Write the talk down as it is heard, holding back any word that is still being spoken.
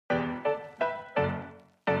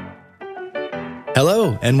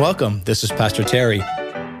Hello and welcome. This is Pastor Terry,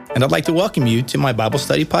 and I'd like to welcome you to my Bible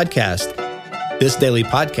study podcast. This daily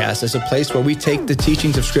podcast is a place where we take the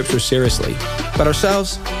teachings of Scripture seriously, but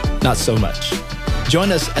ourselves, not so much.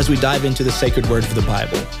 Join us as we dive into the sacred word of the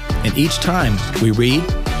Bible, and each time we read,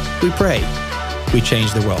 we pray, we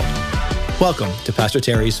change the world. Welcome to Pastor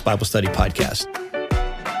Terry's Bible Study Podcast.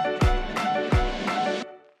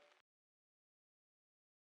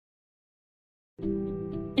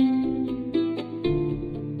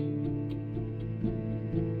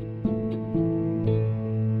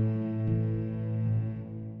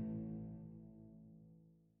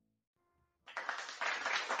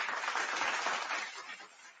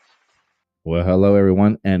 Well, hello,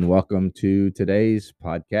 everyone, and welcome to today's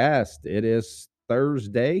podcast. It is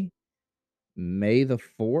Thursday, May the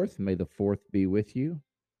 4th. May the 4th be with you.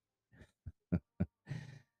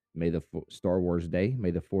 May the Star Wars Day,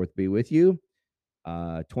 May the 4th be with you.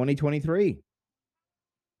 2023.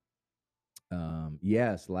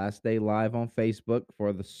 Yes, last day live on Facebook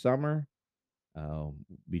for the summer.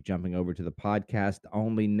 Be jumping over to the podcast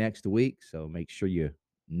only next week, so make sure you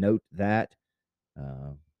note that.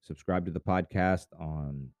 Subscribe to the podcast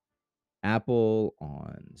on Apple,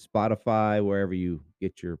 on Spotify, wherever you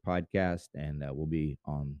get your podcast, and we'll be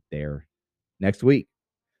on there next week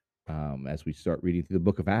as we start reading through the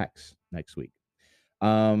book of Acts next week.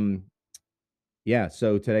 So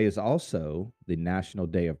today is also the National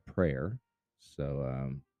Day of Prayer.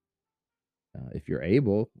 So if you're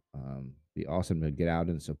able, be awesome to get out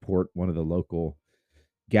and support one of the local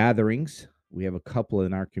gatherings. We have a couple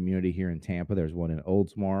in our community here in Tampa. There's one in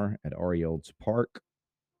Oldsmar at Ari Olds Park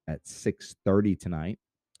at 6:30 tonight.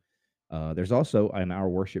 There's also, and our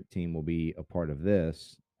worship team will be a part of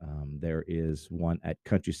this. There is one at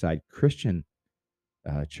Countryside Christian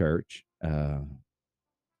Church, and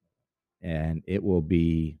it will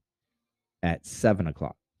be at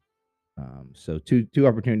 7:00. So two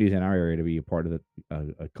opportunities in our area to be a part of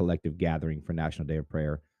a collective gathering for National Day of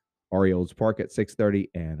Prayer. Ari Olds Park at 6:30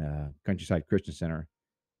 and Countryside Christian Center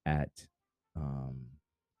at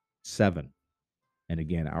 7. And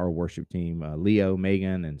again, our worship team, Leo,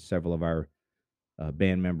 Megan, and several of our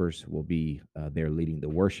band members will be there leading the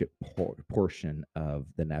worship portion of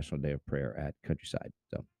the National Day of Prayer at Countryside.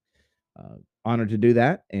 So honored to do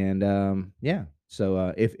that. And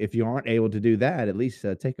so if you aren't able to do that, at least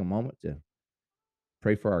take a moment to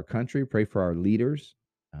pray for our country, pray for our leaders.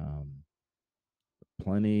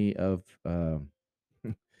 Plenty of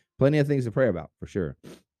things to pray about for sure.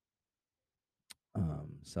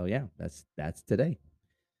 So yeah, that's today.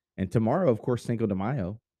 And tomorrow, of course, Cinco de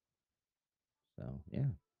Mayo. So yeah.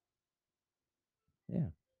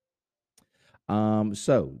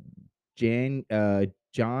 So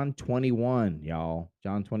John 21, y'all.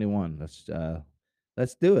 John 21.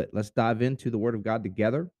 Let's do it. Let's dive into the Word of God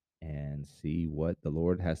together and see what the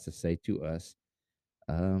Lord has to say to us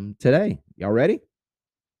today. Y'all ready?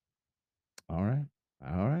 All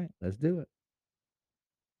right. Let's do it.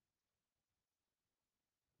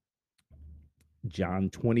 John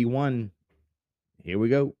 21. Here we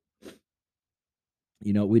go.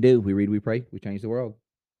 You know what we do? We read, we pray, we change the world.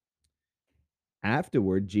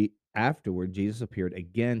 Afterward, Jesus appeared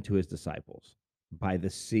again to his disciples by the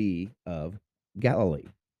Sea of Galilee.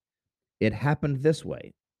 It happened this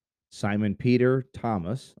way. Simon Peter,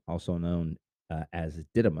 Thomas, also known as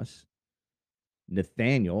Didymus,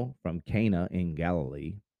 Nathanael from Cana in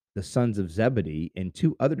Galilee, the sons of Zebedee, and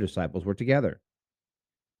 2 other disciples were together.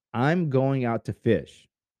 I'm going out to fish,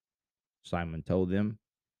 Simon told them,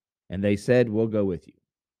 and they said, we'll go with you.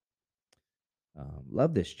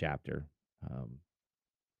 Love this chapter.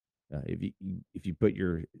 If you put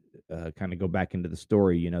your kind of go back into the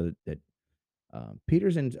story, you know that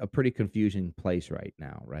Peter's in a pretty confusing place right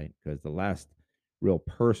now, right? Because the last real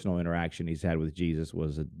personal interaction he's had with Jesus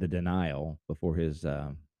was the denial before his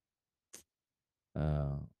the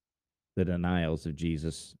denials of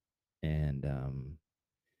Jesus, and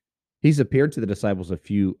he's appeared to the disciples a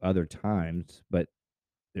few other times, but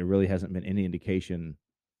there really hasn't been any indication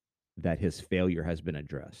that his failure has been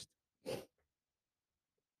addressed.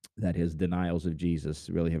 That his denials of Jesus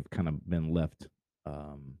really have kind of been left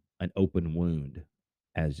an open wound,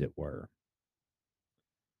 as it were.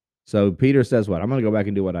 So Peter says, what? I'm going to go back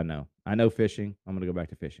and do what I know. I know fishing. I'm going to go back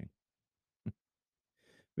to fishing.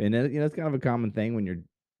 And it's kind of a common thing when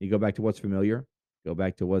you go back to what's familiar, go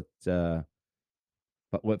back to what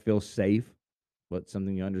feels safe, what's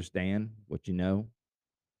something you understand, what you know.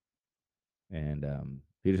 And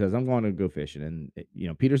Peter says, I'm going to go fishing. And,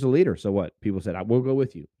 Peter's a leader. So what? People said, I will go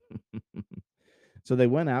with you. So they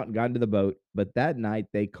went out and got into the boat, but that night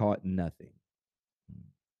they caught nothing.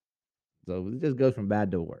 So it just goes from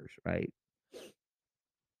bad to worse, right?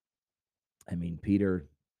 I mean, Peter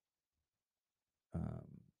um,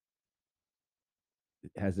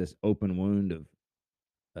 has this open wound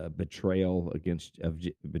of betrayal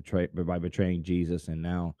by betraying Jesus, and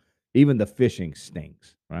now even the fishing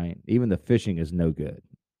stinks, right? Even the fishing is no good.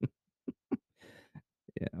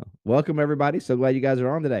 Yeah. Welcome everybody. So glad you guys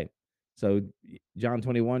are on today. So John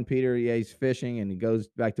 21, Peter, yeah, he's fishing and he goes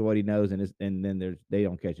back to what he knows, and then they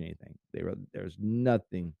don't catch anything. There's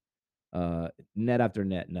nothing, net after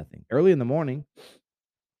net, nothing. Early in the morning,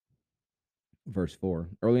 verse 4.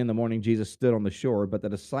 Early in the morning, Jesus stood on the shore, but the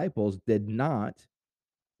disciples did not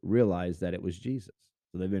realize that it was Jesus.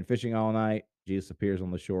 So they've been fishing all night. Jesus appears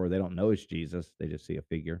on the shore. They don't know it's Jesus. They just see a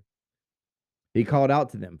figure. He called out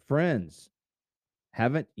to them, "Friends,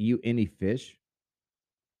 haven't you any fish?"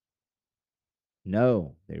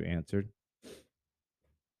 "No," they answered.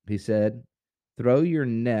 He said, "Throw your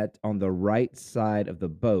net on the right side of the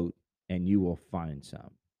boat and you will find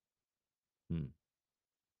some." Hmm.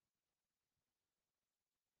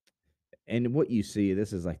 And what you see,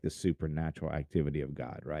 this is like the supernatural activity of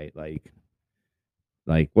God, right? Like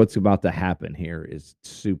what's about to happen here is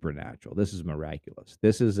supernatural. This is miraculous.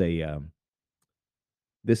 This is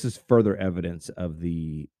further evidence of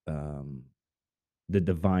the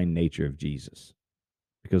divine nature of Jesus.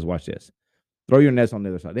 Because watch this. Throw your nets on the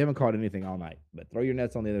other side. They haven't caught anything all night, but throw your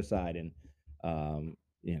nets on the other side, and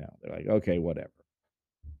they're like, okay, whatever.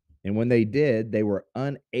 And when they did, they were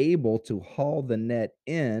unable to haul the net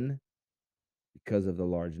in because of the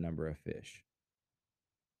large number of fish.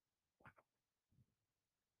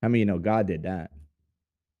 How many God did that?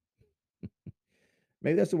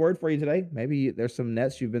 Maybe that's the word for you today. Maybe there's some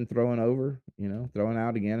nets you've been throwing over, throwing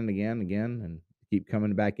out again and again and again, and keep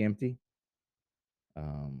coming back empty.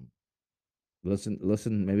 Um, listen.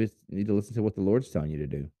 Maybe you need to listen to what the Lord's telling you to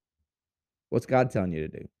do. What's God telling you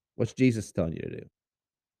to do? What's Jesus telling you to do?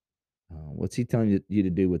 What's He telling you to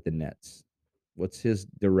do with the nets? What's His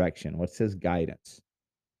direction? What's His guidance?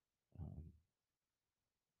 Um,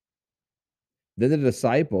 Then the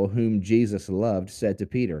disciple whom Jesus loved said to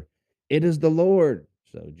Peter, "It is the Lord."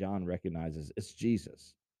 So John recognizes it's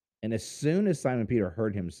Jesus. And as soon as Simon Peter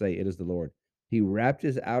heard him say, "It is the Lord," he wrapped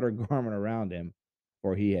his outer garment around him,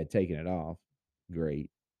 for he had taken it off. Great.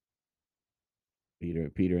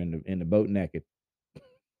 Peter in the boat naked.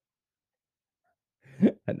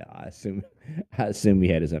 No, I assume he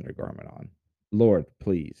had his undergarment on. Lord,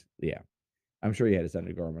 please. Yeah. I'm sure he had his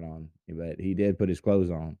undergarment on, but he did put his clothes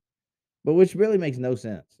on. But which really makes no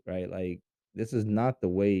sense, right? Like this is not the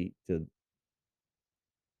way to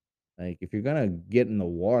like if you're gonna get in the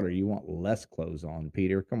water, you want less clothes on,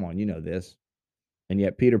 Peter. Come on, you know this. And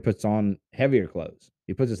yet Peter puts on heavier clothes.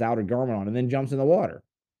 He puts his outer garment on and then jumps in the water.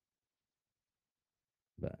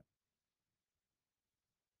 But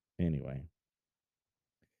anyway,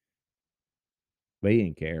 but he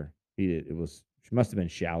didn't care. It must have been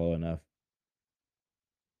shallow enough.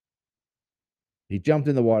 He jumped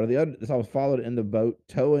in the water. The other disciples followed in the boat,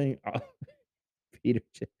 towing. Peter,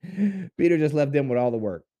 Peter just left them with all the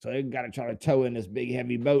work. So they got to try to tow in this big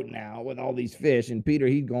heavy boat now with all these fish. And Peter,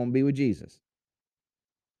 he's going to be with Jesus.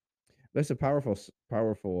 That's a powerful.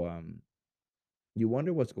 You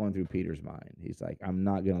wonder what's going through Peter's mind. He's like, I'm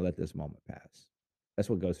not going to let this moment pass. That's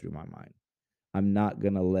what goes through my mind. I'm not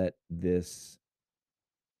going to let this.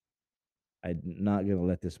 I'm not going to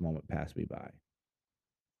let this moment pass me by.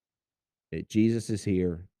 Jesus is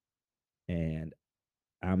here, and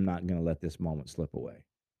I'm not going to let this moment slip away.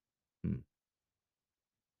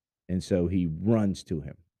 And so he runs to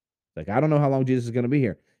him. Like, I don't know how long Jesus is going to be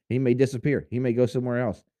here. He may disappear. He may go somewhere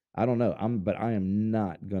else. I don't know. But I am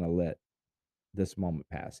not going to let this moment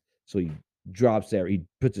pass. So he drops there. He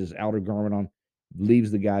puts his outer garment on, leaves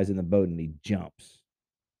the guys in the boat, and he jumps.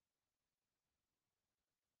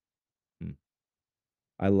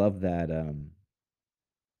 I love that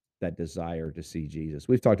desire to see Jesus.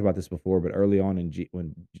 We've talked about this before, but early on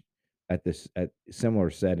at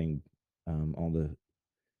similar setting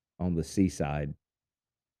on the seaside,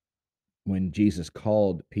 when Jesus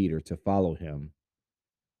called Peter to follow him,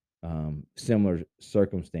 similar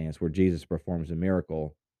circumstance where Jesus performs a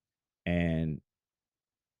miracle, and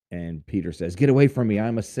Peter says, "Get away from me!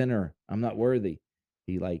 I'm a sinner. I'm not worthy."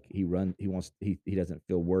 He doesn't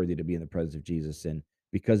feel worthy to be in the presence of Jesus, and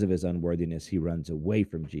because of his unworthiness, he runs away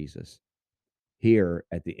from Jesus. Here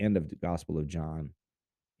at the end of the Gospel of John,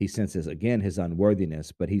 he senses again his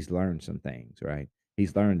unworthiness, but he's learned some things, right?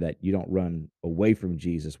 He's learned that you don't run away from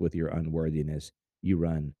Jesus with your unworthiness; you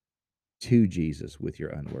run to Jesus with your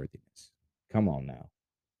unworthiness. Come on now.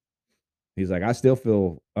 He's like, I still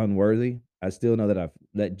feel unworthy. I still know that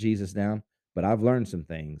let Jesus down, but I've learned some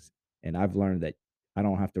things, and I've learned that I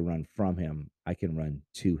don't have to run from him. I can run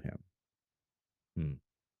to him. Hmm.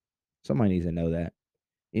 Somebody needs to know that.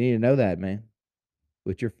 You need to know that, man.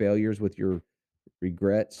 With your failures, with your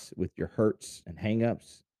regrets, with your hurts and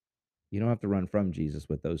hangups, you don't have to run from Jesus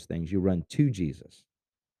with those things. You run to Jesus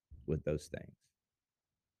with those things.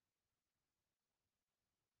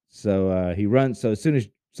 So he runs. So as soon as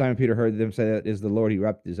Simon Peter heard them say that is the Lord, he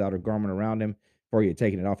wrapped his outer garment around him, for he had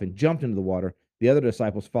taken it off, and jumped into the water. The other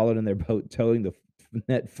disciples followed in their boat, towing the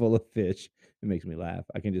net full of fish. It makes me laugh.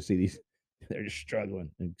 I can just see these. They're just struggling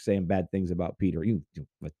and saying bad things about Peter. He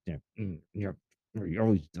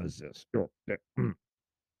always does this.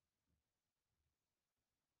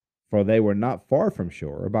 For they were not far from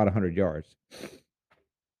shore, about 100 yards.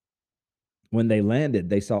 When they landed,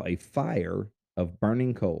 they saw a fire of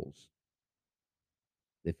burning coals.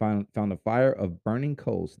 They found a fire of burning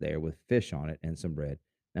coals there with fish on it and some bread.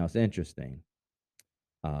 Now it's interesting.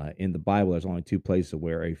 In the Bible, there's only two places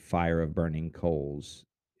where a fire of burning coals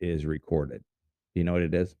is recorded. Do you know what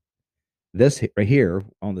it is? This right here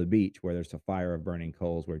on the beach, where there's a fire of burning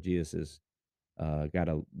coals, where Jesus has got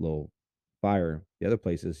a little fire. The other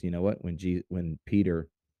places, you know what? When Peter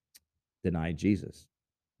denied Jesus,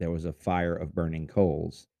 there was a fire of burning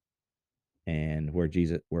coals, and where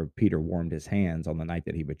Peter warmed his hands on the night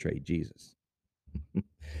that he betrayed Jesus.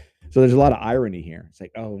 So there's a lot of irony here. It's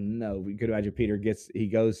like, oh no, we could imagine he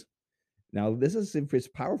goes. Now this is it's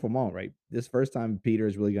a powerful moment, right? This first time Peter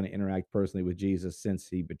is really going to interact personally with Jesus since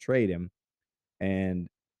he betrayed him. And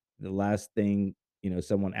the last thing,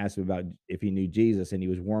 someone asked him about if he knew Jesus, and he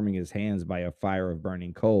was warming his hands by a fire of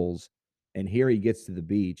burning coals. And here he gets to the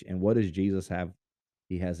beach, and what does Jesus have?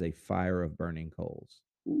 He has a fire of burning coals.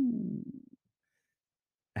 Ooh.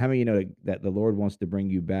 How many that the Lord wants to bring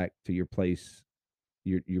you back to your place,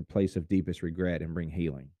 your place of deepest regret, and bring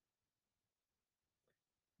healing?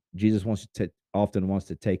 Jesus often wants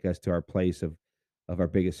to take us to our place of our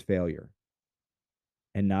biggest failure,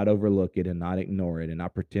 and not overlook it, and not ignore it, and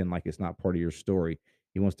not pretend like it's not part of your story.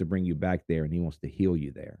 He wants to bring you back there, and he wants to heal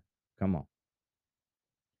you there. Come on.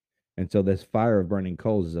 And so this fire of burning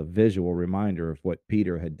coals is a visual reminder of what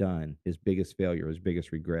Peter had done, his biggest failure, his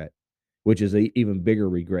biggest regret, which is an even bigger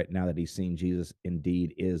regret now that he's seen Jesus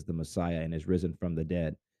indeed is the Messiah and is risen from the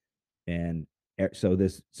dead. And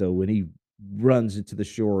so when he runs into the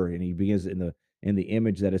shore, and he begins in the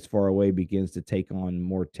image that is far away begins to take on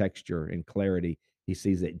more texture and clarity, he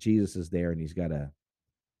sees that Jesus is there, and he's got a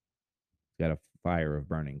fire of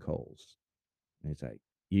burning coals. And it's like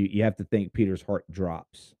you have to think Peter's heart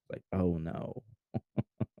drops. Like, oh no.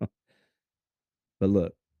 But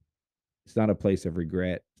look, it's not a place of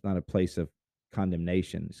regret. It's not a place of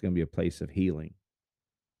condemnation. It's going to be a place of healing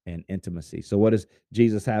and intimacy. So what does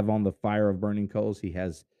Jesus have on the fire of burning coals? He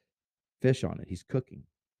has fish on it. He's cooking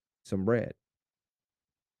some bread.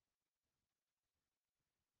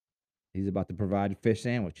 He's about to provide fish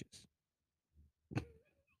sandwiches. How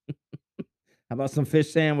about some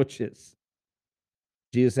fish sandwiches?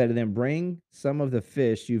 Jesus said to them, "Bring some of the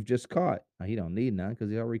fish you've just caught." Now, he don't need none because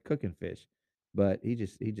he's already cooking fish, but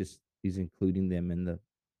he's including them in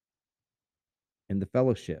the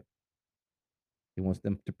fellowship. He wants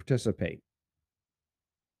them to participate.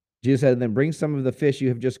 Jesus said to them, "Bring some of the fish you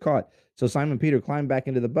have just caught." So Simon Peter climbed back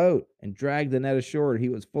into the boat and dragged the net ashore. He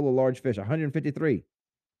was full of large fish, 153.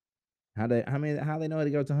 How they know how to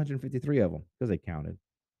go to 153 of them? Because they counted.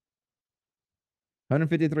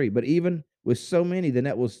 153. But even with so many, the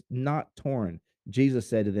net was not torn. Jesus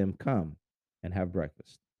said to them, "Come and have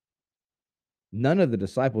breakfast." None of the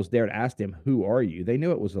disciples dared ask him, "Who are you?" They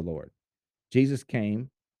knew it was the Lord. Jesus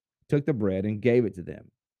came, took the bread, and gave it to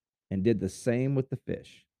them, and did the same with the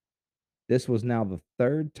fish. This was now the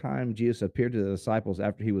third time Jesus appeared to the disciples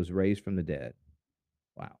after he was raised from the dead.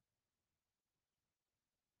 Wow.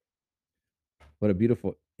 What a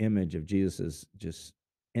beautiful image of Jesus's just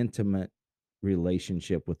intimate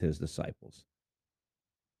relationship with his disciples.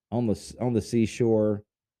 On the seashore,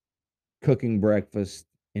 cooking breakfast,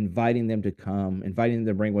 inviting them to come, inviting them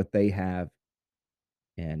to bring what they have,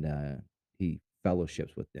 and he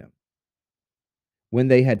fellowships with them. When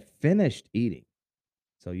they had finished eating,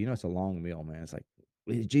 so it's a long meal, man. It's like,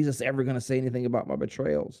 is Jesus ever going to say anything about my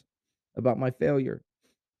betrayals, about my failure?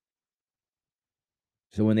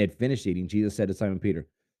 So when they had finished eating, Jesus said to Simon Peter,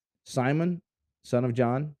 "Simon, son of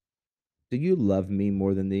John, do you love me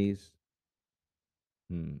more than these?"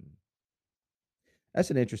 Hmm. There's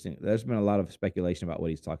been a lot of speculation about what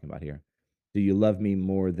he's talking about here. Do you love me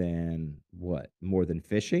more than what? More than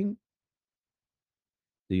fishing?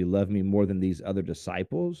 Do you love me more than these other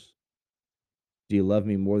disciples? Do you love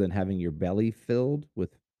me more than having your belly filled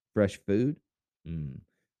with fresh food? Mm.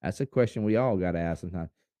 That's a question we all got to ask sometimes.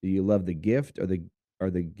 Do you love the gift or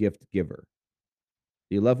the gift giver?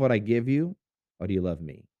 Do you love what I give you, or do you love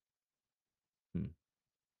me? Hmm.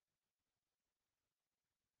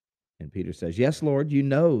 And Peter says, "Yes, Lord, you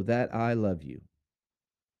know that I love you.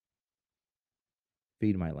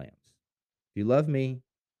 Feed my lambs. If you love me,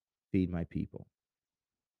 feed my people."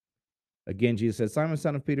 Again, Jesus said, "Simon,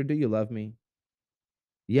 son of Peter, do you love me?"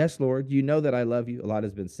 "Yes, Lord, you know that I love you." A lot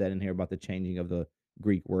has been said in here about the changing of the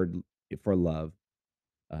Greek word for love.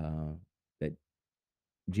 Uh, that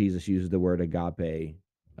Jesus uses the word agape.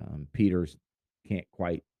 Peter's can't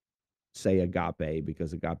quite say agape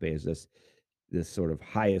because agape is this sort of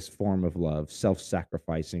highest form of love,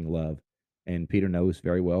 self-sacrificing love, and Peter knows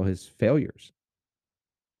very well his failures,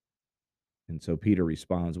 and so Peter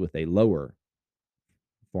responds with a lower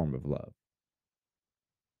form of love.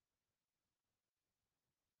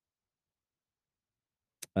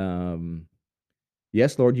 Um,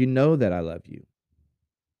 "Yes, Lord, you know that I love you."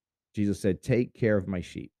 Jesus said, "Take care of my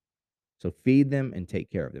sheep." So feed them and take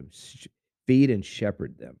care of them. Feed and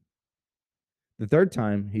shepherd them. The third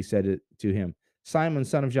time he said it to him, "Simon,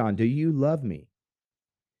 son of John, do you love me?"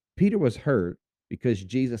 Peter was hurt because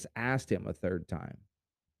Jesus asked him a third time,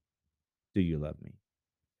 "Do you love me?"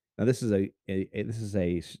 Now this is this is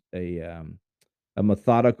a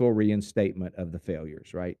methodical reinstatement of the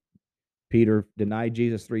failures, right? Peter denied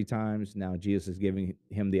Jesus three times. Now Jesus is giving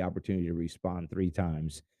him the opportunity to respond three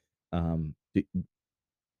times. "Do-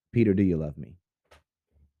 Peter, do you love me?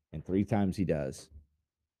 And three times he does.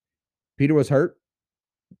 Peter was hurt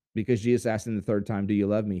because Jesus asked him the third time, "Do you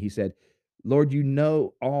love me?" He said, "Lord, you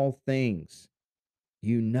know all things.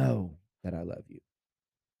 You know that I love you."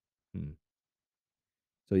 Hmm.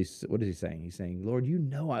 So what is he saying? He's saying, "Lord, you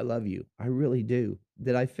know I love you. I really do.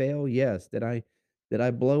 Did I fail? Yes. Did I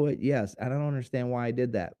blow it? Yes. I don't understand why I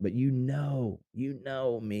did that, but you know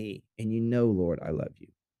me, and you know, Lord, I love you.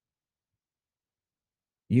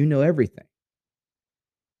 You know everything."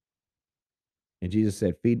 And Jesus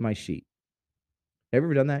said, "Feed my sheep." Have you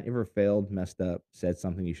ever done that? You ever failed, messed up, said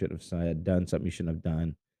something you should have said, done something you shouldn't have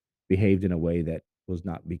done, behaved in a way that was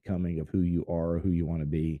not becoming of who you are or who you want to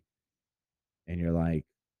be? And you're like,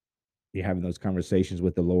 you're having those conversations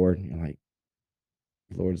with the Lord. And you're like,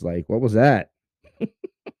 the Lord's like, "What was that?"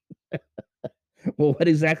 "Well, what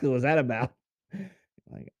exactly was that about?"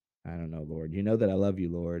 Like, "I don't know, Lord. You know that I love you,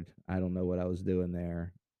 Lord. I don't know what I was doing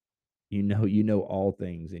there. You know all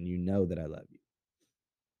things, and you know that I love you."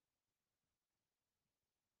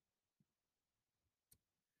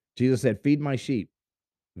 Jesus said, "Feed my sheep.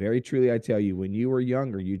 Very truly I tell you, when you were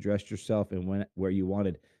younger, you dressed yourself and went where you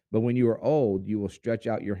wanted. But when you are old, you will stretch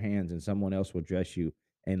out your hands, and someone else will dress you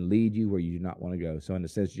and lead you where you do not want to go." So, in a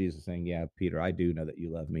sense, Jesus is saying, "Yeah, Peter, I do know that you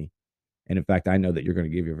love me. And in fact, I know that you're going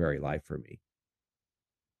to give your very life for me."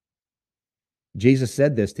 Jesus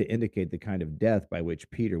said this to indicate the kind of death by which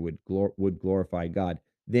Peter would glorify God.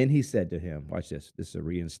 Then he said to him, watch this. This is a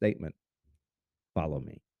reinstatement. "Follow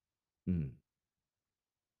me." Mm,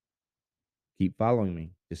 keep following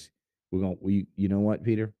me. Just you know what,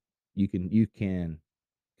 Peter? You can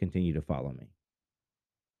continue to follow me.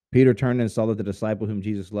 Peter turned and saw that the disciple whom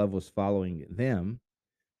Jesus loved was following them.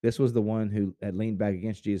 This was the one who had leaned back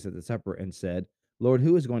against Jesus at the supper and said, "Lord,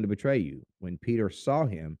 who is going to betray you?" When Peter saw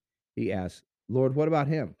him, he asked, "Lord, what about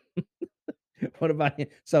him?" What about him?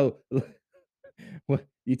 So what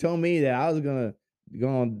you told me that I was gonna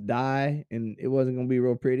die and it wasn't gonna be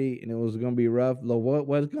real pretty and it was gonna be rough. Lord,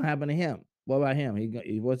 what's gonna happen to him? What about him?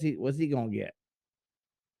 What's he gonna get?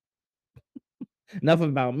 Nothing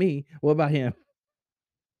about me. What about him?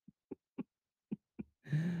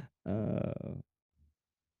 Uh,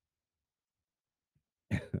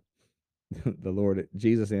 the Lord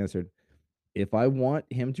Jesus answered, "If I want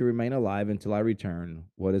him to remain alive until I return,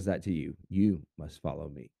 what is that to you? You must follow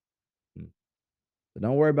me." Hmm. So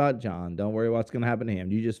don't worry about John. Don't worry what's going to happen to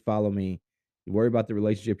him. You just follow me. You worry about the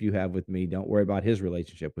relationship you have with me. Don't worry about his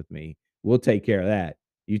relationship with me. We'll take care of that.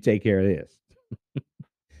 You take care of this.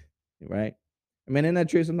 Right? I mean, isn't that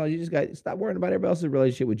true? Sometimes you just got to stop worrying about everybody else's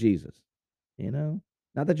relationship with Jesus. You know,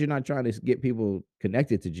 not that you're not trying to get people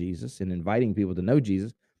connected to Jesus and inviting people to know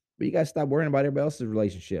Jesus, but you got to stop worrying about everybody else's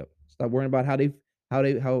relationship. Stop worrying about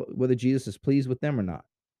how whether Jesus is pleased with them or not.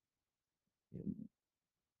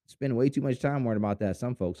 Spend way too much time worrying about that.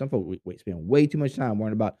 Some folks spend way too much time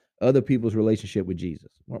worrying about other people's relationship with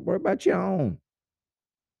Jesus. Worry about your own.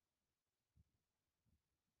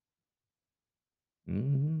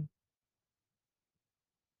 Mhm.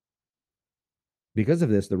 Because of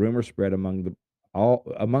this, the rumor spread among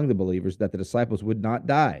the believers that the disciples would not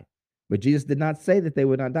die. But Jesus did not say that they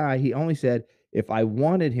would not die. He only said, if I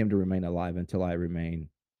wanted him to remain alive until I remain,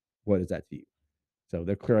 what is that to you? So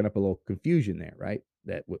they're clearing up a little confusion there, right?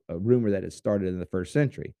 That a rumor that had started in the first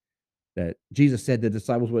century, that Jesus said the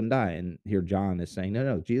disciples wouldn't die. And here John is saying,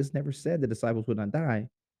 no, Jesus never said the disciples would not die.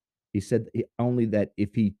 He said only that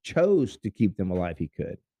if he chose to keep them alive, he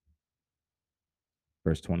could.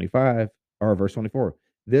 Verse 25 or verse 24.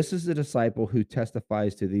 This is the disciple who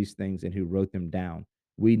testifies to these things and who wrote them down.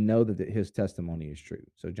 We know that his testimony is true.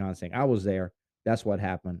 So John's saying, I was there. That's what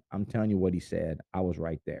happened. I'm telling you what he said. I was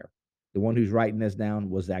right there. The one who's writing this down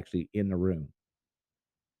was actually in the room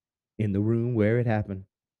where it happened.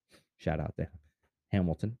 Shout out to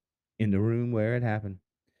Hamilton. In the room where it happened.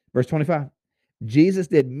 Verse 25. Jesus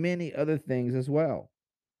did many other things as well.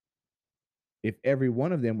 If every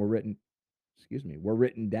one of them were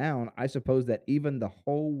written down, I suppose that even the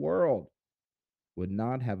whole world would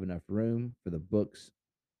not have enough room for the books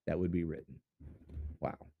that would be written.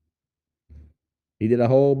 Wow. He did a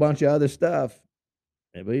whole bunch of other stuff,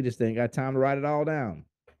 but he just ain't got time to write it all down.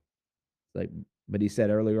 But he said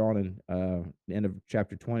earlier on in the end of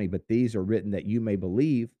chapter 20, but these are written that you may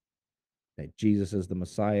believe that Jesus is the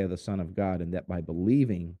Messiah, the Son of God, and that by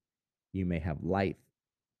believing you may have life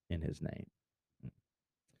in his name.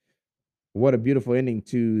 What a beautiful ending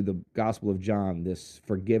to the Gospel of John, this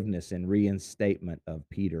forgiveness and reinstatement of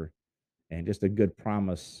Peter, and just a good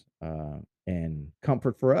promise and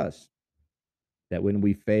comfort for us that when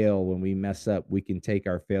we fail, when we mess up, we can take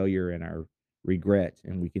our failure and our regret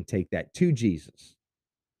and we can take that to Jesus.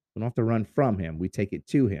 We don't have to run from him. We take it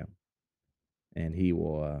to him, and he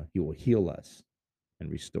will heal us and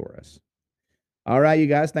restore us. All right, you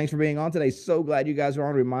guys, thanks for being on today. So glad you guys are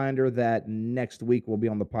on. Reminder that next week we'll be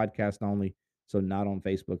on the podcast only, so not on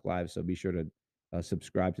Facebook Live. So be sure to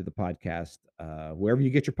subscribe to the podcast wherever you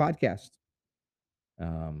get your podcast,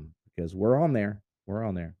 because we're on there. We're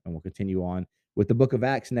on there, and we'll continue on with the book of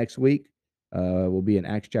Acts next week. We'll be in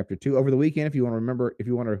Acts chapter 2 over the weekend. If you want to remember, if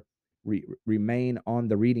you want to remain on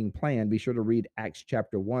the reading plan, be sure to read Acts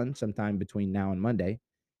chapter 1 sometime between now and Monday.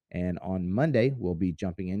 And on Monday, we'll be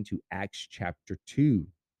jumping into Acts chapter 2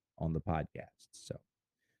 on the podcast. So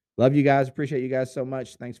love you guys. Appreciate you guys so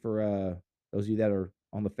much. Thanks for those of you that are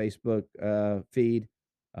on the Facebook feed.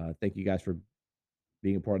 Thank you guys for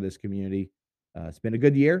being a part of this community. It's been a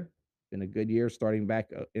good year. Starting back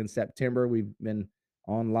in September. We've been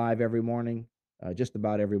on live every morning, just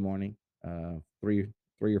about every morning, 3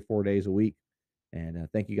 or 4 days a week. And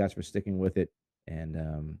thank you guys for sticking with it and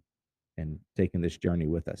taking this journey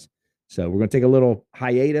with us. So we're going to take a little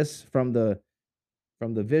hiatus from the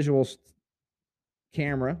visual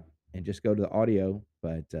camera and just go to the audio,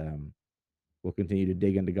 but we'll continue to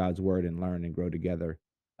dig into God's word and learn and grow together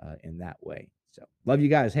in that way. So love you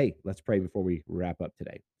guys. Hey, let's pray before we wrap up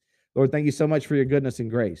today. Lord, thank you so much for your goodness and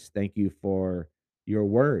grace. Thank you for your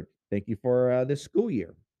word. Thank you for this school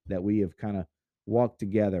year that we have kind of walked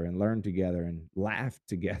together and learned together and laughed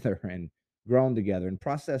together and grown together and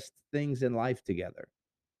processed things in life together.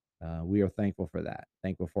 We are thankful for that.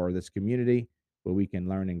 Thankful for this community where we can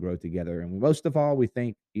learn and grow together. And most of all, we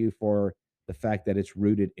thank you for the fact that it's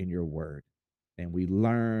rooted in your word. And we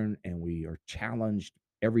learn and we are challenged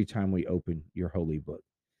every time we open your holy book.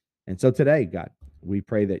 And so today, God, we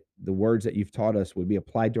pray that the words that you've taught us would be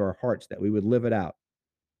applied to our hearts, that we would live it out,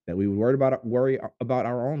 that we would worry about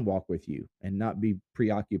our own walk with you and not be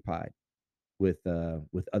preoccupied with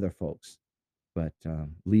other folks, but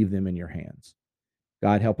leave them in your hands.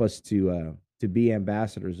 God, help us to be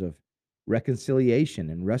ambassadors of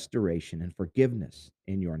reconciliation and restoration and forgiveness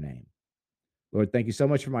in your name. Lord, thank you so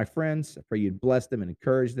much for my friends. I pray you'd bless them and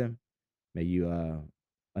encourage them. May you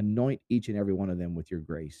anoint each and every one of them with your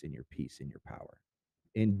grace and your peace and your power.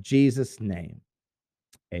 In Jesus' name,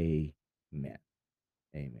 amen.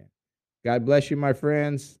 Amen. God bless you, my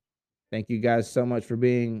friends. Thank you guys so much for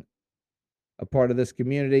being a part of this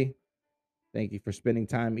community. Thank you for spending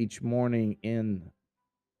time each morning in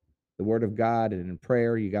the Word of God and in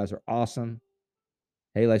prayer. You guys are awesome.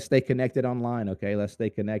 Hey, let's stay connected online, okay? Let's stay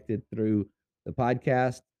connected through the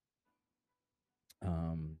podcast.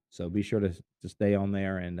 So be sure to stay on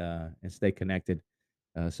there and stay connected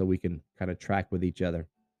so we can kind of track with each other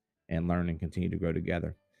and learn and continue to grow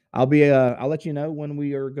together. I'll let you know when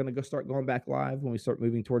we are going to start going back live, when we start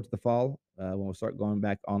moving towards the fall, when we start going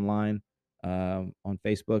back online on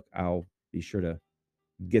Facebook. I'll be sure to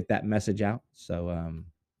get that message out. So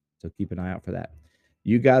keep an eye out for that.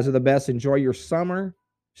 You guys are the best. Enjoy your summer.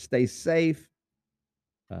 Stay safe.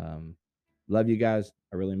 Love you guys.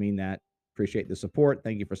 I really mean that. Appreciate the support.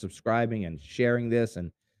 Thank you for subscribing and sharing this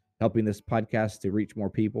and helping this podcast to reach more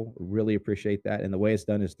people. Really appreciate that. And the way it's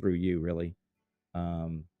done is through you, really.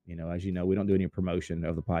 As you know, we don't do any promotion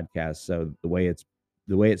of the podcast. So the way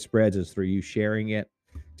it spreads is through you sharing it,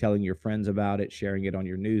 telling your friends about it, sharing it on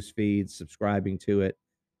your news feeds, subscribing to it.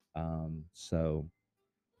 So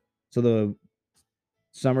the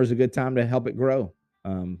summer is a good time to help it grow,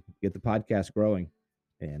 get the podcast growing,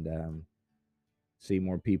 and see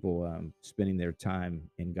more people spending their time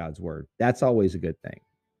in God's word. That's always a good thing.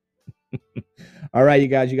 All right, you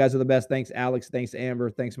guys are the best. Thanks, Alex. Thanks, Amber.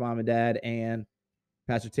 Thanks, Mom and Dad, and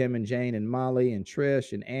Pastor Tim and Jane and Molly and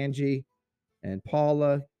Trish and Angie and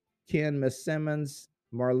Paula, Ken, Miss Simmons,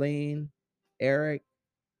 Marlene, Eric,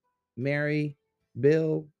 Mary,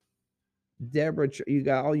 Bill, Deborah. You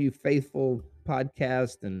got all you faithful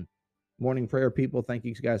podcast and morning prayer people. Thank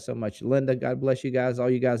you guys so much. Linda, God bless you guys. All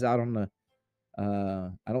you guys out on the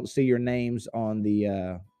I don't see your names on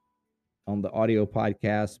the audio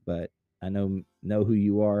podcast, but I know who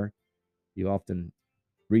you are. You often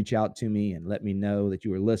reach out to me and let me know that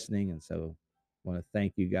you were listening, and so I want to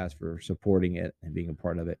thank you guys for supporting it and being a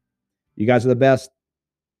part of it. You guys are the best.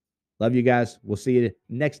 Love you guys. We'll see you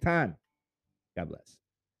next time. God bless.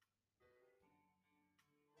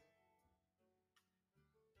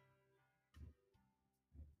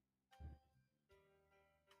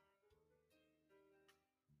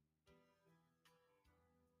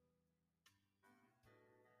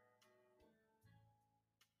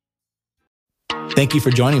 Thank you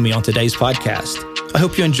for joining me on today's podcast. I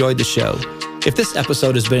hope you enjoyed the show. If this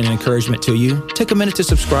episode has been an encouragement to you, take a minute to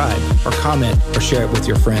subscribe or comment or share it with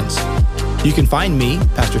your friends. You can find me,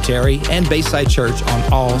 Pastor Terry, and Bayside Church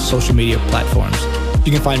on all social media platforms.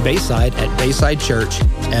 You can find Bayside at Bayside Church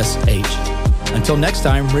SH. Until next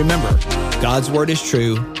time, remember, God's word is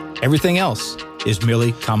true. Everything else is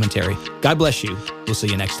merely commentary. God bless you. We'll see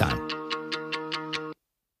you next time.